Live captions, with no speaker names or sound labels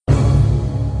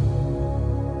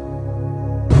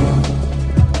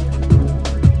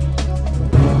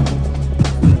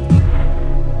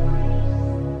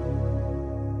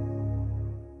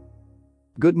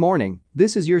Good morning,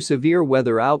 this is your severe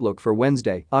weather outlook for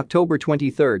Wednesday, October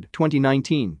 23,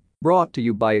 2019, brought to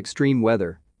you by Extreme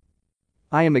Weather.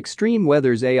 I am Extreme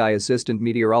Weather's AI assistant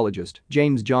meteorologist,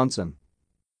 James Johnson.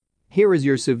 Here is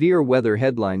your severe weather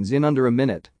headlines in under a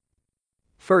minute.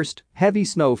 First, heavy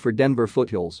snow for Denver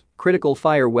foothills, critical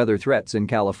fire weather threats in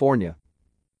California.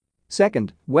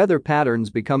 Second, weather patterns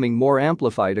becoming more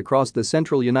amplified across the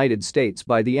central United States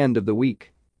by the end of the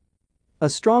week. A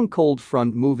strong cold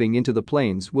front moving into the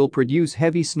plains will produce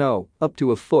heavy snow, up to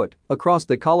a foot, across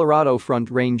the Colorado Front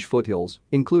Range foothills,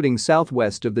 including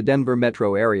southwest of the Denver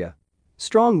metro area.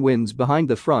 Strong winds behind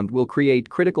the front will create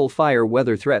critical fire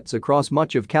weather threats across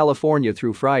much of California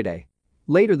through Friday.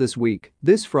 Later this week,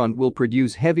 this front will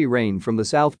produce heavy rain from the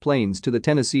South Plains to the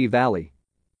Tennessee Valley.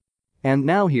 And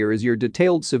now here is your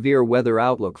detailed severe weather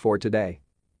outlook for today.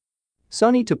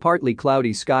 Sunny to partly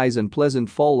cloudy skies and pleasant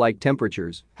fall-like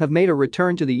temperatures have made a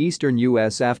return to the eastern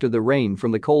U.S. after the rain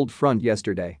from the cold front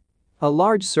yesterday. A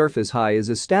large surface high is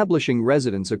establishing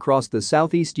residence across the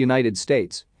southeast United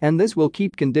States, and this will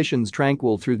keep conditions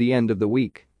tranquil through the end of the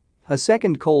week. A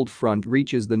second cold front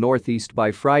reaches the northeast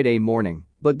by Friday morning,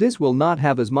 but this will not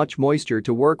have as much moisture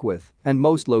to work with, and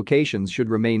most locations should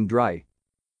remain dry.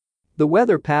 The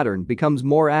weather pattern becomes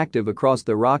more active across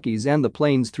the Rockies and the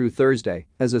plains through Thursday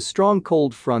as a strong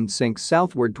cold front sinks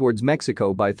southward towards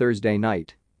Mexico by Thursday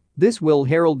night. This will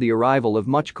herald the arrival of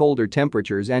much colder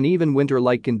temperatures and even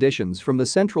winter-like conditions from the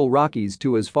central Rockies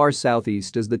to as far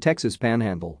southeast as the Texas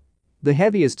Panhandle. The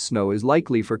heaviest snow is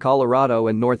likely for Colorado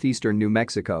and northeastern New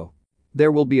Mexico.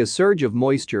 There will be a surge of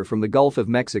moisture from the Gulf of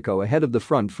Mexico ahead of the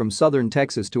front from southern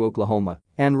Texas to Oklahoma,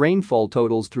 and rainfall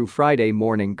totals through Friday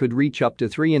morning could reach up to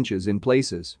 3 inches in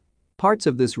places. Parts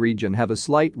of this region have a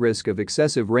slight risk of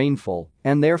excessive rainfall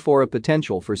and therefore a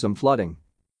potential for some flooding.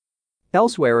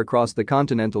 Elsewhere across the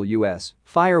continental U.S.,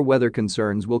 fire weather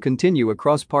concerns will continue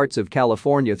across parts of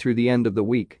California through the end of the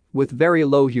week, with very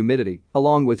low humidity,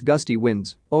 along with gusty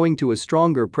winds, owing to a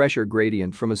stronger pressure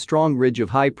gradient from a strong ridge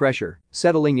of high pressure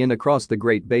settling in across the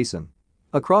Great Basin.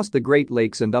 Across the Great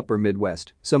Lakes and upper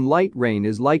Midwest, some light rain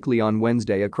is likely on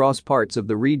Wednesday across parts of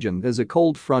the region as a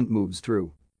cold front moves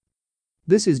through.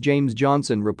 This is James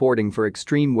Johnson reporting for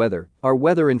Extreme Weather. Our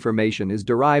weather information is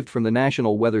derived from the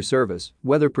National Weather Service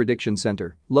Weather Prediction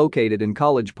Center, located in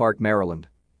College Park, Maryland.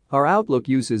 Our outlook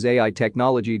uses AI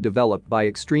technology developed by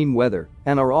Extreme Weather,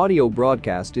 and our audio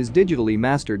broadcast is digitally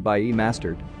mastered by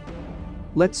eMastered.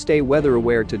 Let's stay weather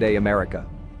aware today, America.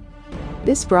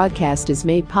 This broadcast is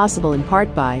made possible in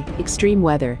part by Extreme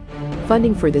Weather.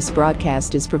 Funding for this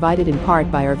broadcast is provided in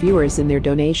part by our viewers and their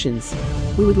donations.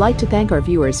 We would like to thank our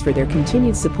viewers for their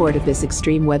continued support of this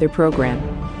extreme weather program.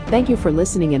 Thank you for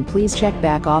listening, and please check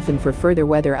back often for further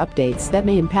weather updates that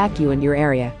may impact you and your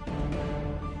area.